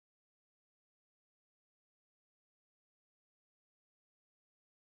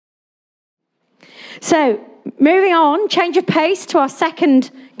So, moving on, change of pace to our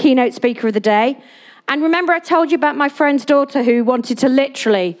second keynote speaker of the day. And remember I told you about my friend's daughter who wanted to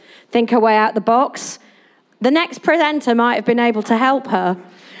literally think her way out the box? The next presenter might have been able to help her.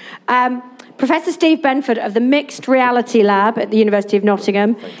 Professor Steve Benford of the Mixed Reality Lab at the University of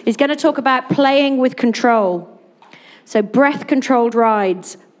Nottingham is going to talk about playing with control. So breath-controlled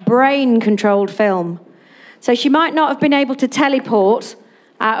rides, brain-controlled film. So she might not have been able to teleport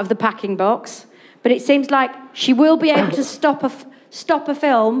out of the packing box, but it seems like she will be able to stop a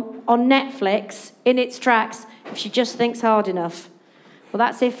film on Netflix in its tracks if she just thinks hard enough. Well,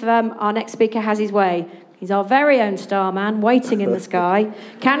 that's if our next speaker has his way. He's our very own starman, waiting in the sky.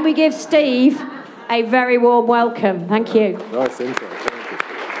 Can we give Steve a very warm welcome? Thank you. Nice intro.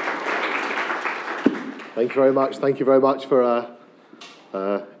 Thank you very much. Thank you very much for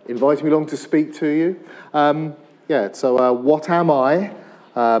inviting me along to speak to you. So what am I?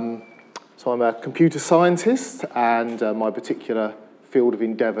 So I'm a computer scientist, and my particular field of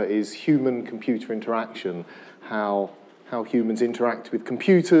endeavour is human-computer interaction, how humans interact with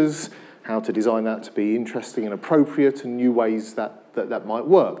computers, how to design that to be interesting and appropriate, and new ways that might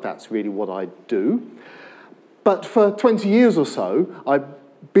work. That's really what I do. But for 20 years or so, I've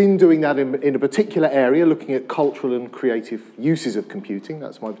been doing that in a particular area, looking at cultural and creative uses of computing.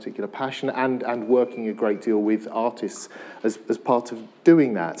 That's my particular passion, and working a great deal with artists as part of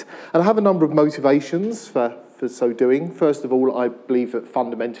doing that. And I have a number of motivations for so doing. First of all, I believe that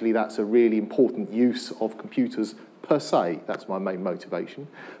fundamentally that's a really important use of computers per se. That's my main motivation.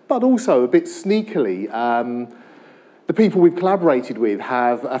 But also, a bit sneakily, the people we've collaborated with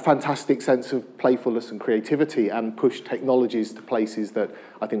have a fantastic sense of playfulness and creativity and push technologies to places that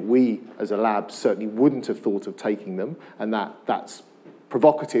I think we, as a lab, certainly wouldn't have thought of taking them, and that's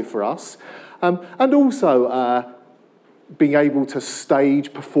provocative for us. And also, being able to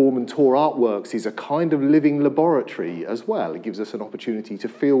stage, perform, and tour artworks is a kind of living laboratory as well. It gives us an opportunity to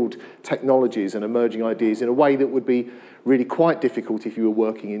field technologies and emerging ideas in a way that would be really quite difficult if you were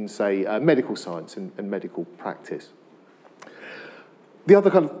working in, say, medical science and medical practice. The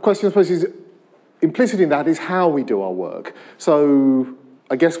other kind of question, I suppose, is implicit in that is how we do our work. So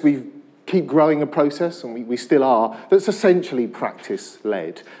I guess we keep growing a process, and we still are, that's essentially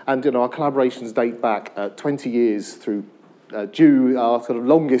practice-led. And our collaborations date back 20 years through our sort of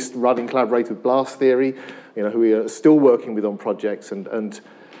longest-running collaborator with Blast Theory, who we are still working with on projects. And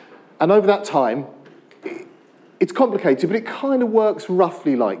over that time, it's complicated, but it kind of works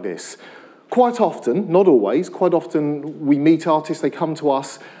roughly like this. Quite often, not always, quite often we meet artists, they come to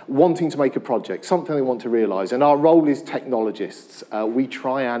us wanting to make a project, something they want to realise, and our role is technologists. We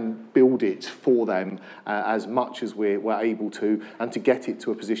try and build it for them as much as we're able to, and to get it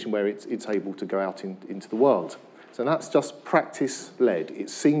to a position where it's able to go out into the world. So that's just practice-led. It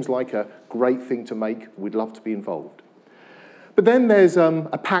seems like a great thing to make. We'd love to be involved. But then there's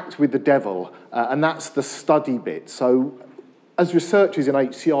a pact with the devil, and that's the study bit. So as researchers in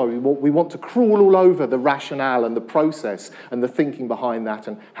HCI, we want to crawl all over the rationale and the process and the thinking behind that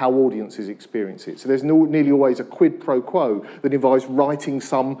and how audiences experience it. So there's nearly always a quid pro quo that involves writing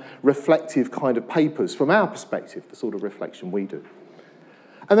some reflective kind of papers from our perspective, the sort of reflection we do.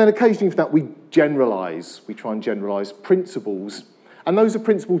 And then occasionally for that we try and generalise principles, and those are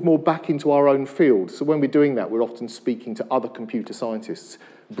principles more back into our own field. So when we're doing that, we're often speaking to other computer scientists,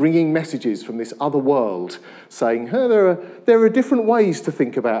 bringing messages from this other world, saying, hey, there are different ways to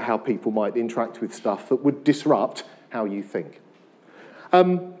think about how people might interact with stuff that would disrupt how you think.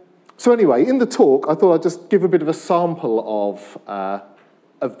 So anyway, in the talk, I thought I'd just give a bit of a sample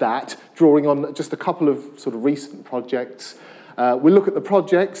of that, drawing on just a couple of sort of recent projects. We'll look at the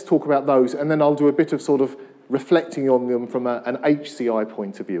projects, talk about those, and then I'll do a bit of sort of reflecting on them from an HCI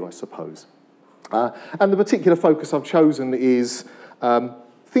point of view, I suppose. And the particular focus I've chosen is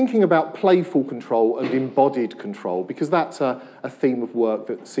thinking about playful control and embodied control, because that's a theme of work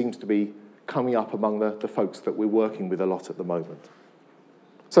that seems to be coming up among the folks that we're working with a lot at the moment.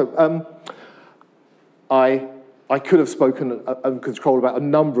 So I could have spoken on control about a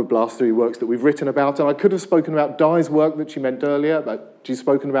number of Blast Theory works that we've written about, and I could have spoken about Di's work that she meant earlier, but she's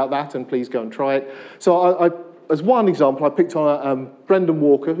spoken about that, and please go and try it. So as one example, I picked on Brendan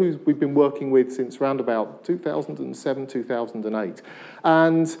Walker, who we've been working with since around about 2007, 2008.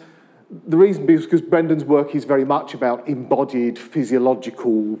 And the reason is because Brendan's work is very much about embodied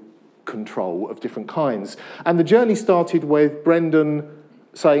physiological control of different kinds. And the journey started with Brendan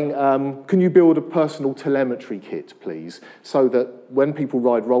saying, can you build a personal telemetry kit, please, so that when people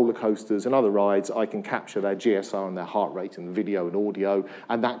ride roller coasters and other rides, I can capture their GSR and their heart rate and video and audio,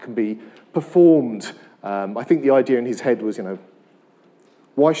 and that can be performed. I think the idea in his head was,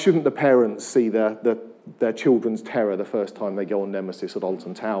 Why shouldn't the parents see their children's terror the first time they go on Nemesis at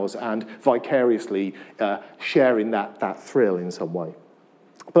Alton Towers and vicariously share in that thrill in some way?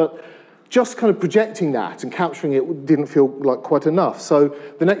 But just kind of projecting that and capturing it didn't feel like quite enough. So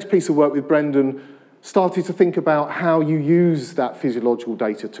the next piece of work with Brendan started to think about how you use that physiological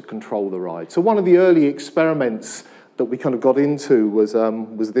data to control the ride. So one of the early experiments that we kind of got into was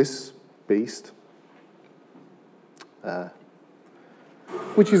this beast,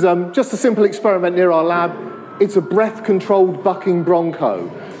 which is just a simple experiment near our lab. It's a breath-controlled bucking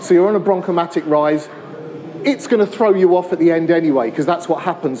bronco. So you're on a bronchomatic ride. It's going to throw you off at the end anyway, because that's what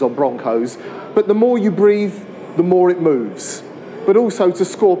happens on broncos. But the more you breathe, the more it moves. But also, to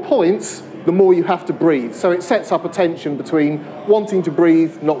score points, the more you have to breathe. So it sets up a tension between wanting to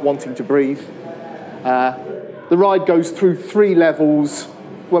breathe, not wanting to breathe. The ride goes through 3 levels.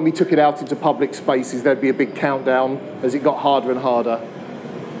 When we took it out into public spaces, there'd be a big countdown as it got harder and harder.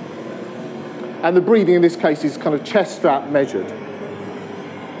 And the breathing in this case is kind of chest strap measured.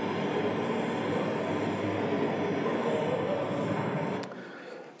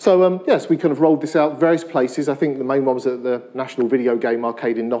 So yes, we kind of rolled this out various places. I think the main one was at the National Video Game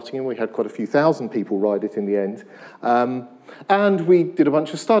Arcade in Nottingham. We had quite a few thousand people ride it in the end. And we did a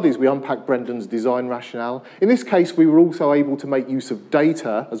bunch of studies. We unpacked Brendan's design rationale. In this case, we were also able to make use of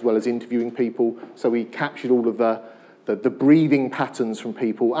data as well as interviewing people. So we captured all of the breathing patterns from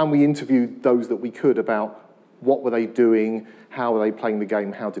people, and we interviewed those that we could about what were they doing, how were they playing the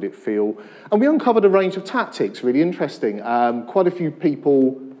game, how did it feel. And we uncovered a range of tactics, really interesting. Quite a few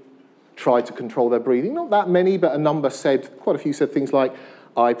people tried to control their breathing. Not that many, but quite a few said things like,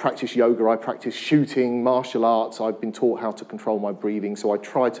 I practice yoga, I practice shooting, martial arts, I've been taught how to control my breathing, so I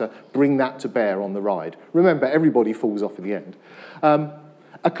try to bring that to bear on the ride. Remember, everybody falls off at the end.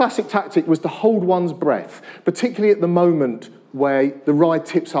 A classic tactic was to hold one's breath, particularly at the moment where the ride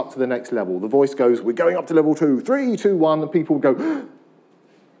tips up to the next level. The voice goes, we're going up to level 2, 3, 2, 1, and people would go,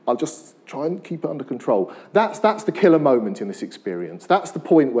 I'll just try and keep it under control. That's the killer moment in this experience. That's the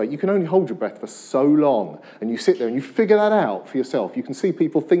point where you can only hold your breath for so long, and you sit there and you figure that out for yourself. You can see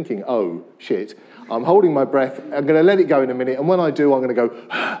people thinking, oh, shit, I'm holding my breath, I'm going to let it go in a minute, and when I do, I'm going to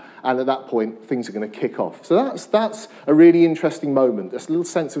go, and at that point, things are going to kick off. So that's a really interesting moment, this little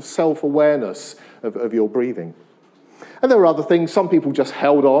sense of self-awareness of your breathing. And there were other things. Some people just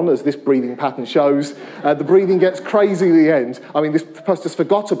held on, as this breathing pattern shows. The breathing gets crazy at the end. I mean, this person just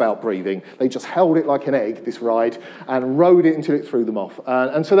forgot about breathing. They just held it like an egg, this ride, and rode it until it threw them off.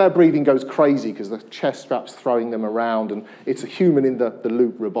 And so their breathing goes crazy because the chest strap's throwing them around, and it's a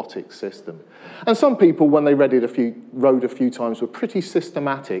human-in-the-loop robotic system. And some people, when they rode a few times, were pretty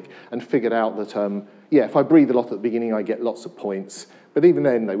systematic and figured out that, yeah, if I breathe a lot at the beginning, I get lots of points. But even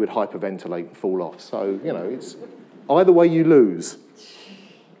then, they would hyperventilate and fall off. So, you know, it's either way you lose.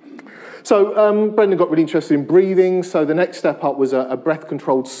 So Brendan got really interested in breathing, so the next step up was a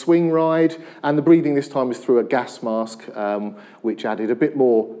breath-controlled swing ride, and the breathing this time was through a gas mask, which added a bit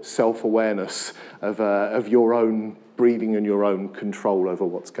more self-awareness of your own breathing and your own control over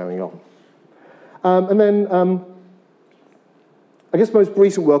what's going on. And then I guess most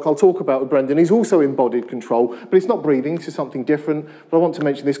recent work I'll talk about with Brendan is also embodied control, but it's not breathing, this is something different. But I want to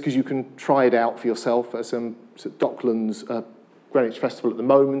mention this because you can try it out for yourself at Docklands Greenwich Festival at the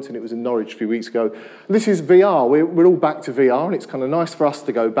moment, and it was in Norwich a few weeks ago. This is VR. We're all back to VR, and it's kind of nice for us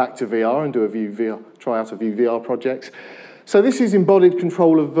to go back to VR and do try out a few VR projects. So this is embodied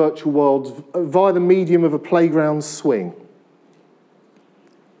control of virtual worlds via the medium of a playground swing,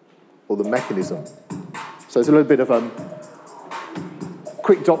 or the mechanism. So it's a little bit of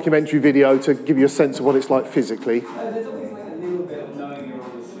quick documentary video to give you a sense of what it's like physically. There's always like a little bit of knowing you're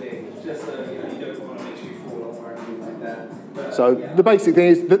on the swing, just so you don't want to make sure you fall off or anything like that. But, so yeah. The basic thing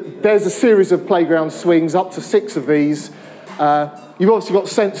is that there's a series of playground swings, up to 6 of these. You've obviously got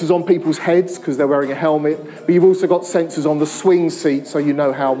sensors on people's heads because they're wearing a helmet, but you've also got sensors on the swing seat so you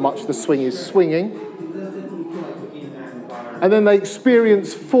know how much the swing is swinging. And then they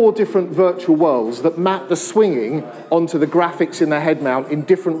experience 4 different virtual worlds that map the swinging onto the graphics in their head mount in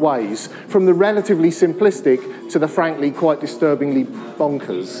different ways, from the relatively simplistic to the frankly quite disturbingly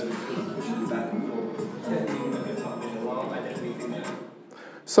bonkers.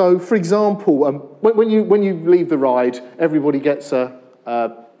 So, for example, when you leave the ride, everybody gets a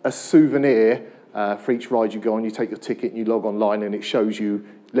souvenir for each ride you go on. You take your ticket and you log online, and it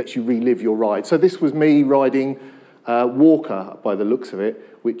lets you relive your ride. So this was me riding Walker, by the looks of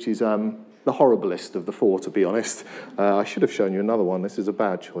it, which is the horriblest of the 4, to be honest. I should have shown you another one. This is a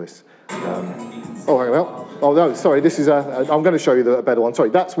bad choice. Oh, hang on. Oh, no, sorry. This is I'm going to show you a better one. Sorry,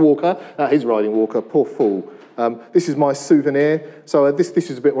 that's Walker. That is riding Walker. Poor fool. This is my souvenir. So this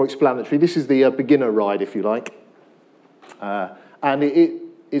is a bit more explanatory. This is the beginner ride, if you like. And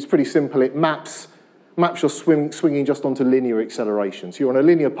it's pretty simple. It maps your swinging just onto linear acceleration. So you're on a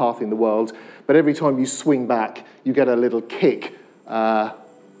linear path in the world, but every time you swing back, you get a little kick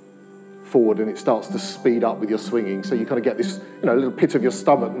forward, and it starts to speed up with your swinging. So you kind of get this, little pit of your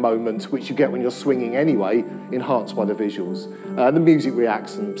stomach moment, which you get when you're swinging anyway, enhanced by the visuals. The music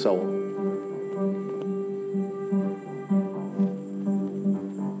reacts and so on.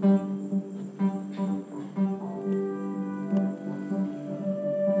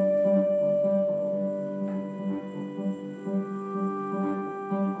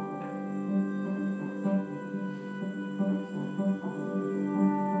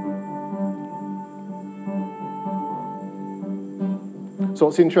 So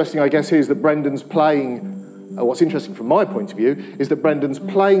what's interesting, I guess, here is that Brendan's playing, what's interesting from my point of view, is that Brendan's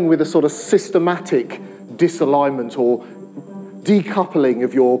playing with a sort of systematic disalignment or decoupling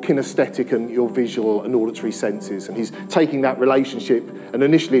of your kinesthetic and your visual and auditory senses. And he's taking that relationship, and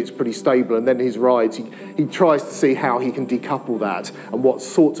initially it's pretty stable, and then his rides, he tries to see how he can decouple that and what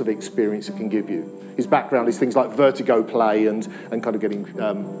sorts of experience it can give you. His background is things like vertigo play and kind of getting...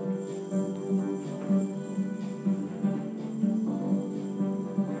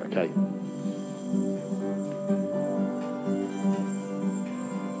 Okay.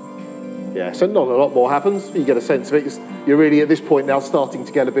 Yeah, so not a lot more happens. You get a sense of it. You're really, at this point now, starting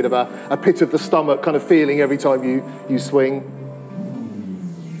to get a bit of a pit of the stomach kind of feeling every time you swing.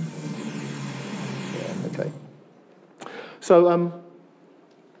 Yeah, okay. So,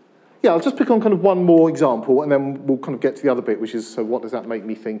 yeah, I'll just pick on kind of one more example, and then we'll kind of get to the other bit, which is, so what does that make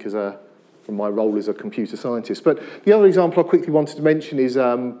me think as from my role as a computer scientist? But the other example I quickly wanted to mention is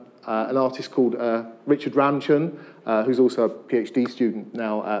an artist called Richard Ramchan, who's also a PhD student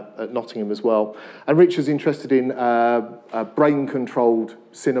now at Nottingham as well. And Richard's interested in brain-controlled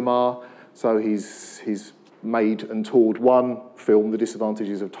cinema, so he's made and toured one film, The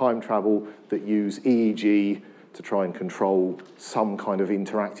Disadvantages of Time Travel, that use EEG to try and control some kind of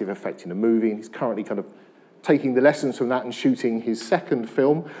interactive effect in a movie. And he's currently kind of taking the lessons from that and shooting his second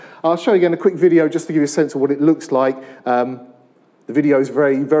film. I'll show you again a quick video just to give you a sense of what it looks like. The video is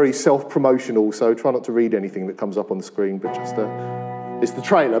very, very self-promotional, so try not to read anything that comes up on the screen, but just it's the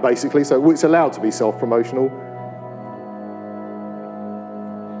trailer, basically, so it's allowed to be self-promotional.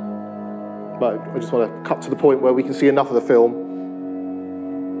 But I just want to cut to the point where we can see enough of the film.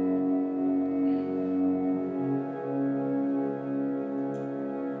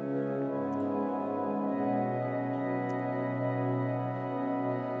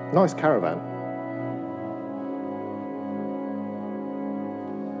 Nice caravan.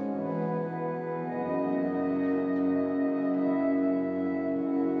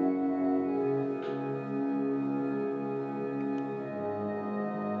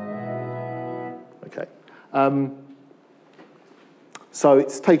 Okay. So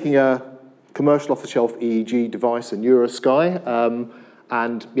it's taking a commercial off-the-shelf EEG device, a Neurosky,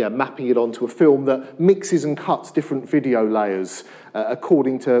 and mapping it onto a film that mixes and cuts different video layers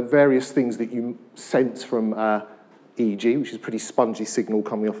according to various things that you sense from EEG, which is a pretty spongy signal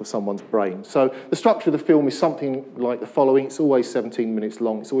coming off of someone's brain. So the structure of the film is something like the following. It's always 17 minutes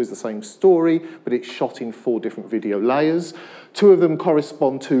long. It's always the same story, but it's shot in 4 different video layers. 2 of them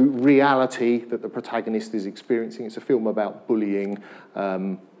correspond to reality that the protagonist is experiencing. It's a film about bullying,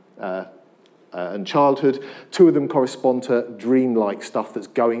 and childhood. 2 of them correspond to dreamlike stuff that's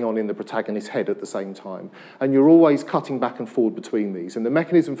going on in the protagonist's head at the same time. And you're always cutting back and forward between these. And the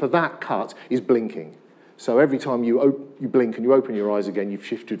mechanism for that cut is blinking. So every time you blink and you open your eyes again, you've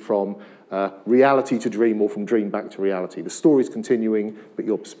shifted from reality to dream or from dream back to reality. The story's continuing, but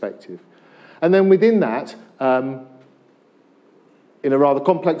your perspective. And then within that, in a rather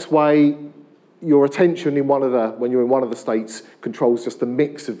complex way, your attention when you're in one of the states controls just a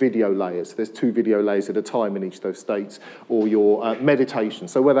mix of video layers. There's 2 video layers at a time in each of those states, or your meditation.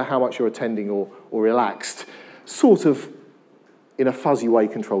 So whether how much you're attending or relaxed, sort of in a fuzzy way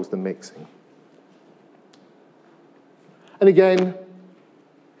controls the mixing. And again,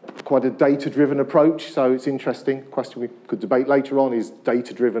 quite a data-driven approach, so it's interesting. The question we could debate later on is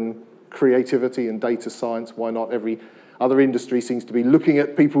data-driven creativity and data science. Why not? Every other industry seems to be looking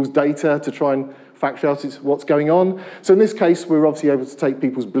at people's data to try and factor out what's going on. So in this case, we're obviously able to take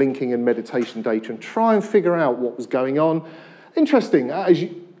people's blinking and meditation data and try and figure out what was going on. Interesting,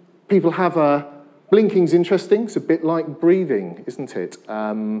 people have blinking's interesting. It's a bit like breathing, isn't it?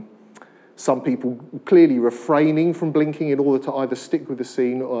 Some people clearly refraining from blinking in order to either stick with the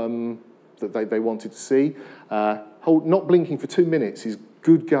scene that they wanted to see. Not blinking for 2 minutes is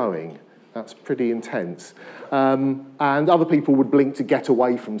good going. That's pretty intense. And other people would blink to get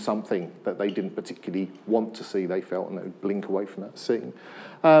away from something that they didn't particularly want to see, they felt, and they would blink away from that scene.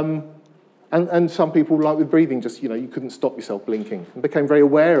 And some people, like with breathing, just, you couldn't stop yourself blinking. And became very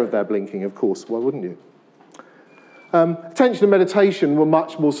aware of their blinking, of course. Why wouldn't you? Attention and meditation were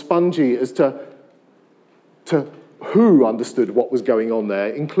much more spongy as to who understood what was going on there,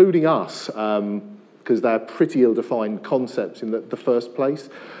 including us, because they're pretty ill-defined concepts in the first place.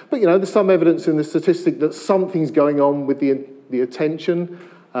 But, there's some evidence in the statistic that something's going on with the attention.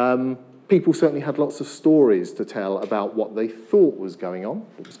 People certainly had lots of stories to tell about what they thought was going on.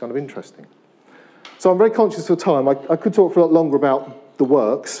 It was kind of interesting. So I'm very conscious of time. I could talk for a lot longer about the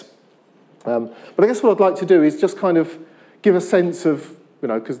works. But I guess what I'd like to do is just kind of give a sense of,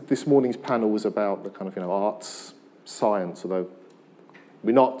 because this morning's panel was about the kind of, arts, science, although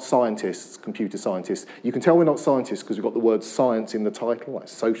we're not scientists, computer scientists. You can tell we're not scientists because we've got the word science in the title, like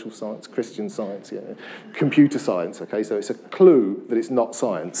social science, Christian science, computer science, okay? So it's a clue that it's not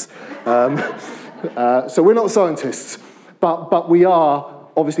science. So we're not scientists, but we are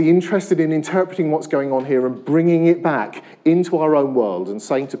obviously interested in interpreting what's going on here and bringing it back into our own world and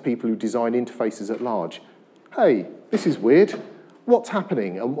saying to people who design interfaces at large, hey, this is weird. What's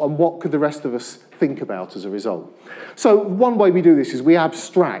happening and what could the rest of us think about as a result? So one way we do this is we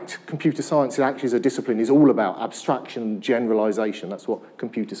abstract. Computer science actually as a discipline is all about abstraction and generalization. That's what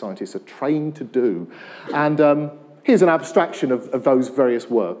computer scientists are trained to do. And here's an abstraction of those various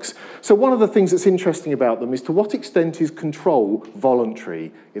works. So one of the things that's interesting about them is to what extent is control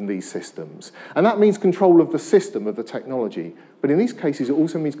voluntary in these systems? And that means control of the system, of the technology. But in these cases, it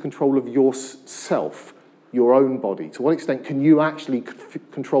also means control of yourself, your own body. To what extent can you actually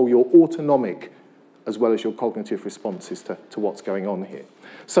control your autonomic as well as your cognitive responses to what's going on here?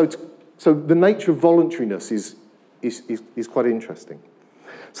 So the nature of voluntariness is quite interesting.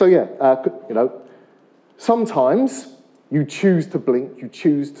 So sometimes you choose to blink, you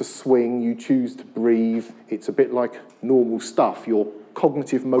choose to swing, you choose to breathe. It's a bit like normal stuff. Your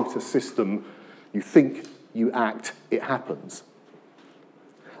cognitive motor system, you think, you act, it happens.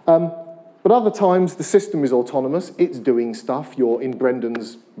 But other times, the system is autonomous. It's doing stuff. You're in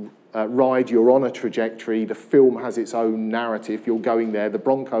Brendan's ride. You're on a trajectory. The film has its own narrative. You're going there. The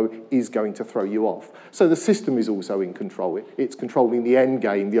Bronco is going to throw you off. So the system is also in control. It's controlling the end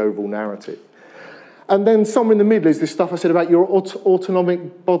game, the overall narrative. And then somewhere in the middle is this stuff I said about your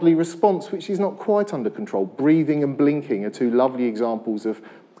autonomic bodily response, which is not quite under control. Breathing and blinking are two lovely examples of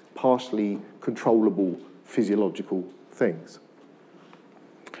partially controllable physiological things.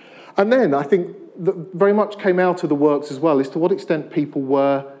 And then I think that very much came out of the works as well is to what extent people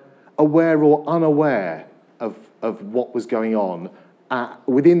were aware or unaware of what was going on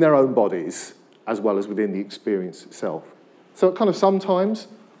within their own bodies as well as within the experience itself. So kind of sometimes,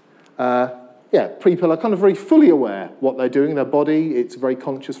 people are kind of very fully aware what they're doing in their body. It's very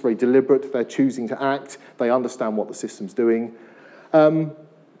conscious, very deliberate. They're choosing to act. They understand what the system's doing.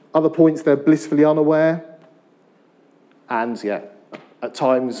 Other points, they're blissfully unaware. And at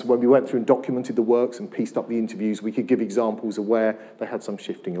times, when we went through and documented the works and pieced up the interviews, we could give examples of where they had some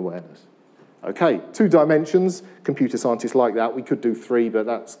shifting awareness. Okay, 2 dimensions. Computer scientists like that. We could do 3, but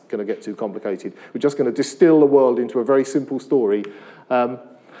that's going to get too complicated. We're just going to distill the world into a very simple story.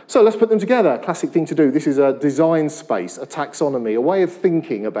 So let's put them together. Classic thing to do. This is a design space, a taxonomy, a way of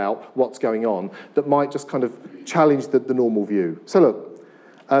thinking about what's going on that might just kind of challenge the normal view. So look.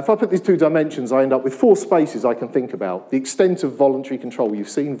 If I put these 2 dimensions, I end up with 4 spaces I can think about. The extent of voluntary control. You've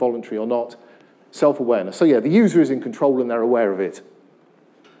seen voluntary or not. Self-awareness. So the user is in control and they're aware of it.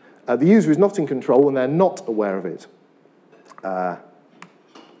 The user is not in control and they're not aware of it. The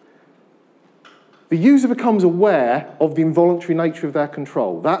user becomes aware of the involuntary nature of their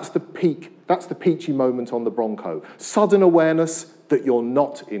control. That's the peak. That's the peachy moment on the Bronco. Sudden awareness that you're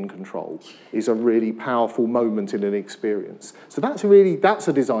not in control is a really powerful moment in an experience. So that's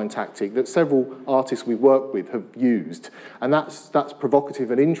a design tactic that several artists we've worked with have used, and that's provocative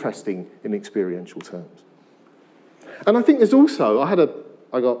and interesting in experiential terms. And I think there's also, I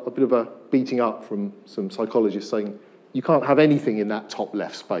got a bit of a beating up from some psychologists saying, you can't have anything in that top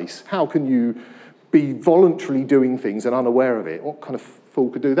left space. How can you be voluntarily doing things and unaware of it? What kind of fool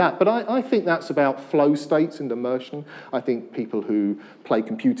could do that? But I think that's about flow states and immersion. I think people who play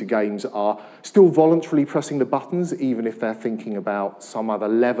computer games are still voluntarily pressing the buttons, even if they're thinking about some other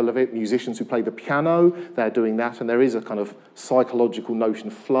level of it. Musicians who play the piano, they're doing that, and there is a kind of psychological notion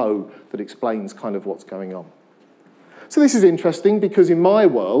of flow that explains kind of what's going on. So this is interesting because in my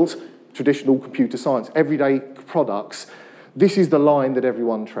world, traditional computer science, everyday products, this is the line that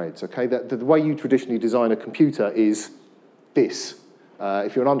everyone treads, okay? The way you traditionally design a computer is this.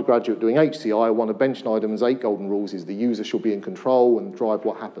 If you're an undergraduate doing HCI, one of Ben Schneiderman's 8 golden rules is the user should be in control and drive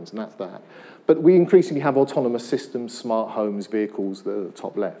what happens, and that's that. But we increasingly have autonomous systems, smart homes, vehicles, the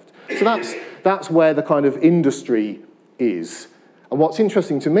top left. So that's where the kind of industry is. And what's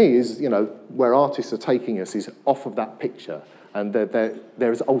interesting to me is, where artists are taking us is off of that picture, and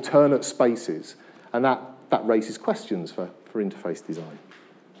there's alternate spaces, and that raises questions for interface design.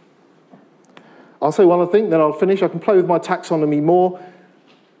 I'll say one other thing, then I'll finish. I can play with my taxonomy more.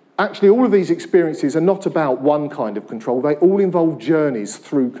 Actually, all of these experiences are not about one kind of control. They all involve journeys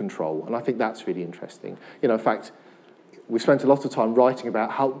through control, and I think that's really interesting. In fact, we spent a lot of time writing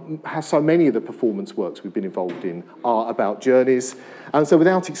about how so many of the performance works we've been involved in are about journeys. And so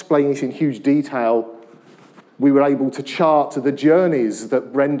without explaining it in huge detail, we were able to chart the journeys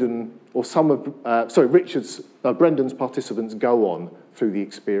that Brendan's participants go on through the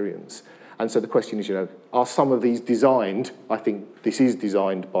experience. And so the question is, are some of these designed? I think this is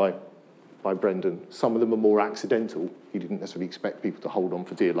designed by Brendan. Some of them are more accidental. He didn't necessarily expect people to hold on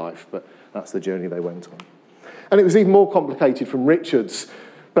for dear life, but that's the journey they went on. And it was even more complicated from Richard's,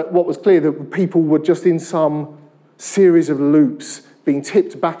 but what was clear that people were just in some series of loops being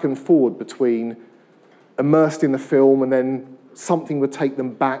tipped back and forward between immersed in the film, and then something would take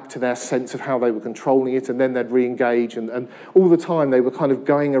them back to their sense of how they were controlling it, and then they'd re-engage, and all the time they were kind of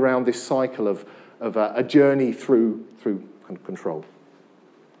going around this cycle of a journey through control.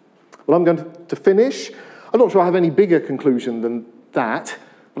 Well, I'm going to finish. I'm not sure I have any bigger conclusion than that,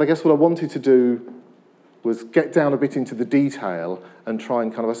 but I guess what I wanted to do was get down a bit into the detail and try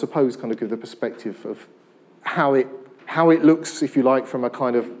and I suppose, give the perspective of how it looks, if you like, from a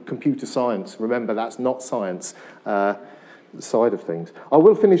kind of computer science. Remember, that's not science. Side of things. I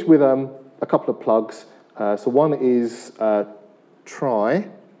will finish with a couple of plugs. So one is Try,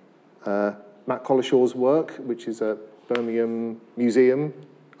 Matt Collishaw's work, which is a Birmingham museum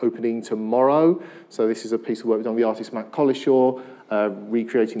opening tomorrow. So this is a piece of work done by the artist Matt Collishaw,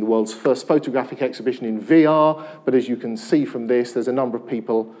 recreating the world's first photographic exhibition in VR. But as you can see from this, there's a number of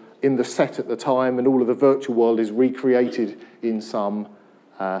people in the set at the time, and all of the virtual world is recreated in some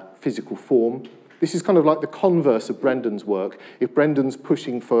physical form. This is kind of like the converse of Brendan's work. If Brendan's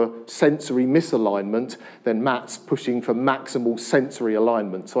pushing for sensory misalignment, then Matt's pushing for maximal sensory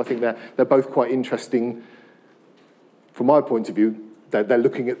alignment. So I think they're both quite interesting from my point of view. They're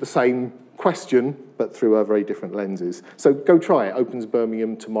looking at the same question, but through very different lenses. So go try it. Opens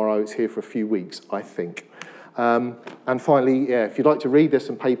Birmingham tomorrow. It's here for a few weeks, I think. And finally, if you'd like to read, there's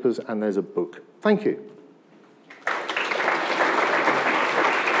some papers and there's a book. Thank you.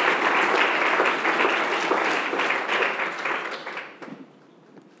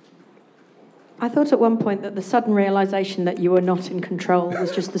 I thought at one point that the sudden realisation that you were not in control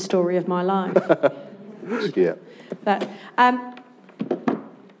was just the story of my life. Yeah. But,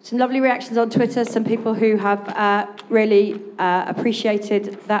 some lovely reactions on Twitter, some people who have really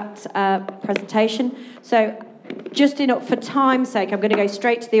appreciated that presentation. So just for time's sake, I'm going to go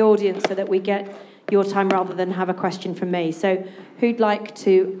straight to the audience so that we get your time rather than have a question from me. So who'd like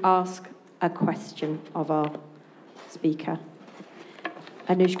to ask a question of our speaker?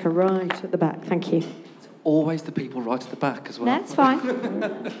 Anushka, right at the back. Thank you. It's always the people right at the back as well. That's fine.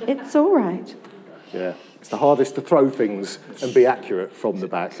 It's all right. Yeah, it's the hardest to throw things and be accurate from the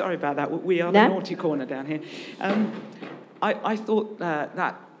back. Sorry about that. We are the naughty corner down here. I thought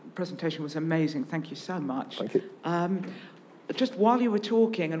that presentation was amazing. Thank you so much. Thank you. Just while you were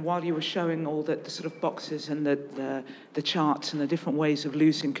talking and while you were showing all the sort of boxes and the charts and the different ways of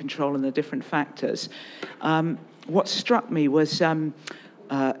losing control and the different factors, what struck me was the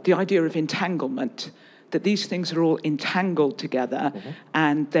idea of entanglement, that these things are all entangled together,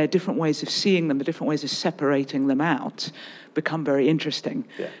 and their different ways of seeing them, the different ways of separating them out, become very interesting,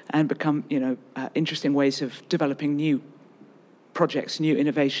 and become, interesting ways of developing new projects, new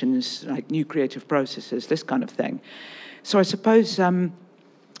innovations, like new creative processes, this kind of thing. So I suppose the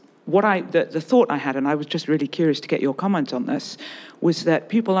thought I had, and I was just really curious to get your comment on this, was that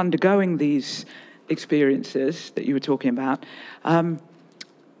people undergoing these experiences that you were talking about,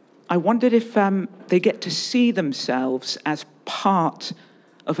 I wondered if they get to see themselves as part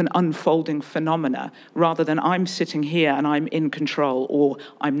of an unfolding phenomena, rather than I'm sitting here and I'm in control, or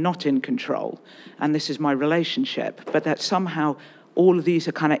I'm not in control, and this is my relationship, but that somehow all of these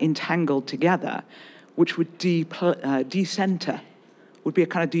are kind of entangled together, which would decenter, would be a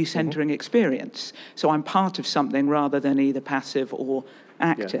kind of decentering experience. So I'm part of something rather than either passive or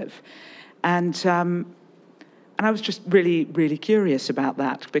active. Yeah. And I was just really, really curious about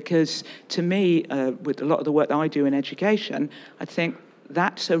that, because to me, with a lot of the work that I do in education, I think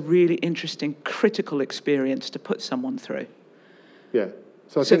that's a really interesting, critical experience to put someone through. Yeah.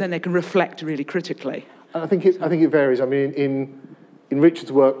 So then they can reflect really critically. I think it varies. I mean, in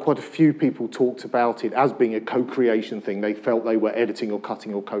Richard's work, quite a few people talked about it as being a co-creation thing. They felt they were editing or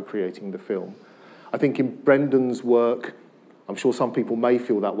cutting or co-creating the film. I think in Brendan's work, I'm sure some people may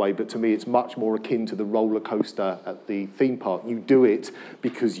feel that way, but to me it's much more akin to the roller coaster at the theme park. You do it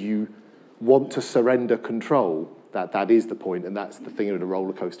because you want to surrender control. That is the point, and that's the thing of the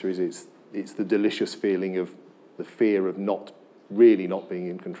roller coaster, is it's the delicious feeling of the fear of not being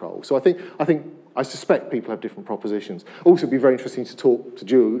in control. So I suspect people have different propositions. Also, it'd be very interesting to talk to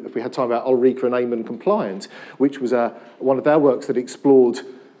Drew, if we had time, about Ulrika and Eamon Compliant, which was one of their works that explored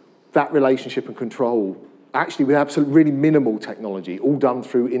that relationship and control, actually with absolutely really minimal technology, all done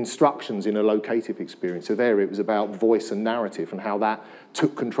through instructions in a locative experience. So there it was about voice and narrative and how that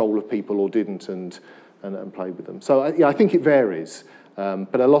took control of people or didn't and played with them. So yeah, I think it varies,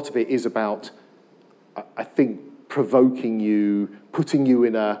 but a lot of it is about, I think, provoking you, putting you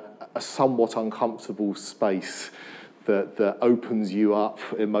in a somewhat uncomfortable space that opens you up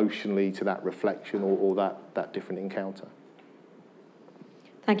emotionally to that reflection or that different encounter.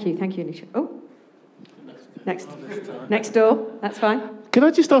 Thank you, Nisha. Oh, next door, that's fine. Can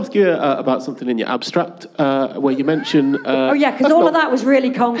I just ask you about something in your abstract where you mention... oh yeah, because all of that was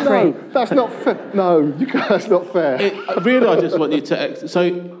really concrete. No, that's not fair. No, that's not fair. I just want you to... So,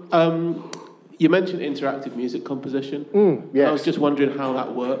 you mentioned interactive music composition. Yes. I was just wondering how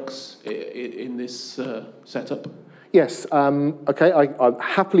that works in this setup. Yes, okay, I'll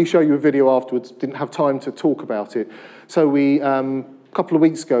happily show you a video afterwards. Didn't have time to talk about it. So we, a couple of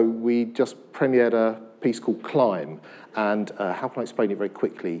weeks ago, we just premiered a piece called Climb. And how can I explain it very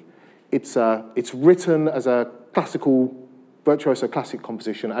quickly? It's written as a classical, virtuoso classic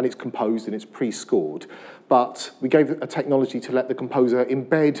composition, and it's composed and it's pre-scored. But we gave a technology to let the composer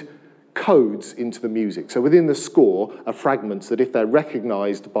embed codes into the music. So within the score are fragments that, if they're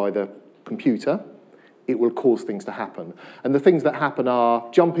recognised by the computer, it will cause things to happen. And the things that happen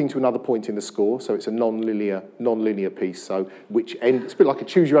are jumping to another point in the score, so it's a non-linear piece, so which end, it's a bit like a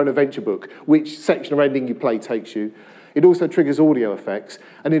choose-your-own-adventure book, which section or ending you play takes you. It also triggers audio effects,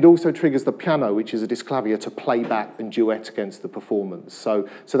 and it also triggers the piano, which is a disclavier, to play back and duet against the performance. So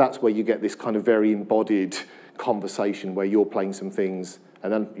that's where you get this kind of very embodied conversation where you're playing some things,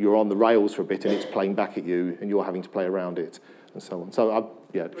 and then you're on the rails for a bit, and it's playing back at you, and you're having to play around it, and so on. So,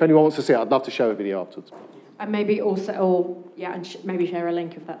 yeah, if anyone wants to see it, I'd love to show a video afterwards. And maybe also, maybe share a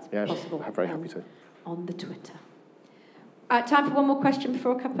link if that's possible. I'm very happy to. On the Twitter. Time for one more question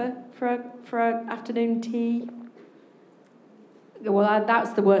before for an afternoon tea. Well,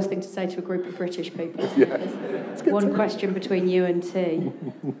 that's the worst thing to say to a group of British people. Yeah. One question between you and tea.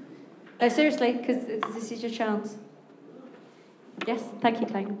 No, seriously, because this is your chance. Yes, thank you,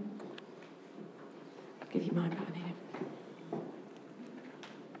 Clayton. I'll give you mine, but I need it.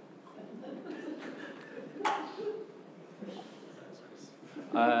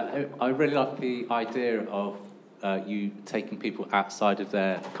 I really like the idea of you taking people outside of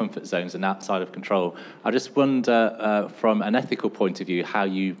their comfort zones and outside of control. I just wonder, from an ethical point of view, how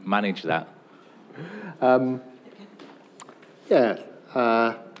you manage that.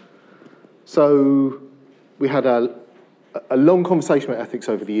 So we had a long conversation about ethics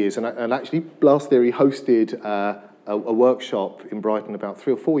over the years, and actually Blast Theory hosted a workshop in Brighton about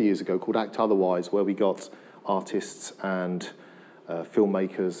 3 or 4 years ago called Act Otherwise, where we got artists and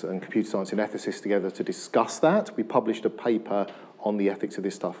filmmakers and computer science and ethicists together to discuss that. We published a paper on the ethics of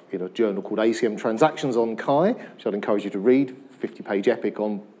this stuff in a journal called ACM Transactions on Chi, which I'd encourage you to read, 50-page epic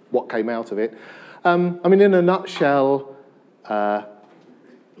on what came out of it. I mean, in a nutshell,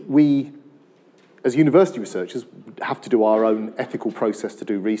 we, as university researchers, have to do our own ethical process to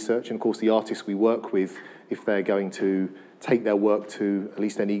do research. And of course, the artists we work with, if they're going to take their work to at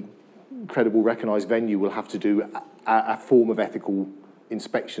least any credible, recognised venue, will have to do a form of ethical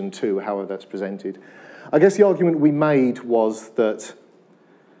inspection too, however that's presented. I guess the argument we made was that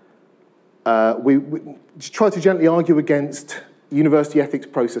we try to gently argue against university ethics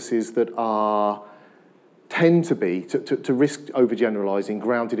processes that tend to be, to risk overgeneralising,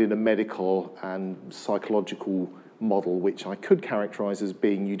 grounded in a medical and psychological model, which I could characterise as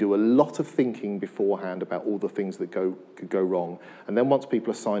being you do a lot of thinking beforehand about all the things that could go wrong, and then once people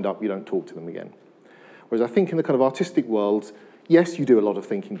are signed up, you don't talk to them again. Whereas I think in the kind of artistic world, yes, you do a lot of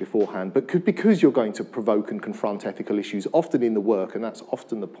thinking beforehand, but because you're going to provoke and confront ethical issues, often in the work, and that's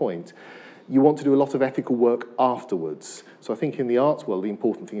often the point, you want to do a lot of ethical work afterwards. So I think in the arts world, the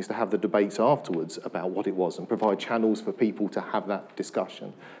important thing is to have the debates afterwards about what it was and provide channels for people to have that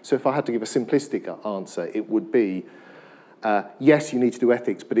discussion. So if I had to give a simplistic answer, it would be, yes, you need to do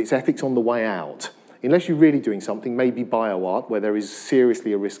ethics, but it's ethics on the way out. Unless you're really doing something, maybe bioart, where there is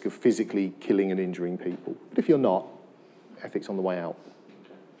seriously a risk of physically killing and injuring people. But if you're not, ethics on the way out.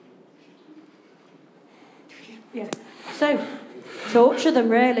 Yeah. So, torture them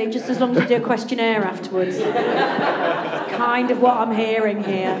really, just as long as you do a questionnaire afterwards. It's kind of what I'm hearing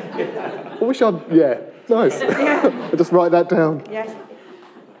here. I wish I'd, yeah, nice. I'll just write that down. Yes.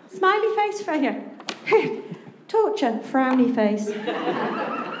 Smiley face for you. Torture, frowny face.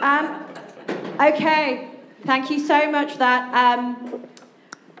 Okay, thank you so much for that.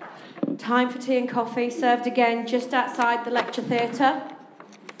 Time for tea and coffee, served again just outside the lecture theatre.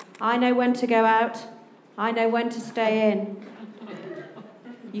 I know when to go out. I know when to stay in.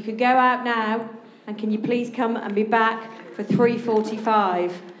 You can go out now, and can you please come and be back for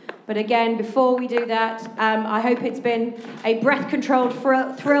 3:45? But again, before we do that, I hope it's been a breath-controlled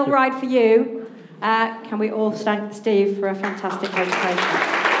thrill ride for you. Can we all thank Steve for a fantastic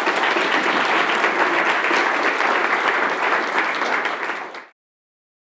presentation?